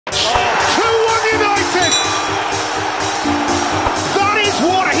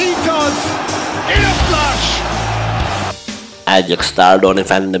Ajax star Donny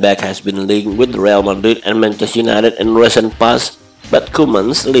has been linked with Real Madrid and Manchester United in recent past, but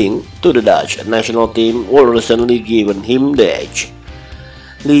Koeman's link to the Dutch national team was recently given him the edge.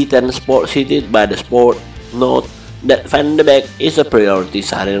 Lee 10 Sport cited by the Sport note that Van de Beek is a priority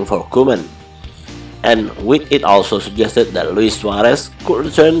signing for Koeman, and with it also suggested that Luis Suarez could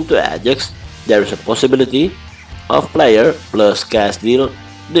return to Ajax. There is a possibility of player plus cash deal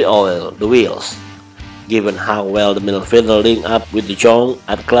the oil the wheels. Given how well the midfielder linked up with De Jong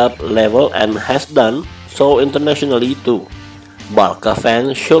at club level and has done so internationally too, Barca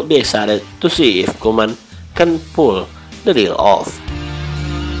fans should be excited to see if Koeman can pull the deal off.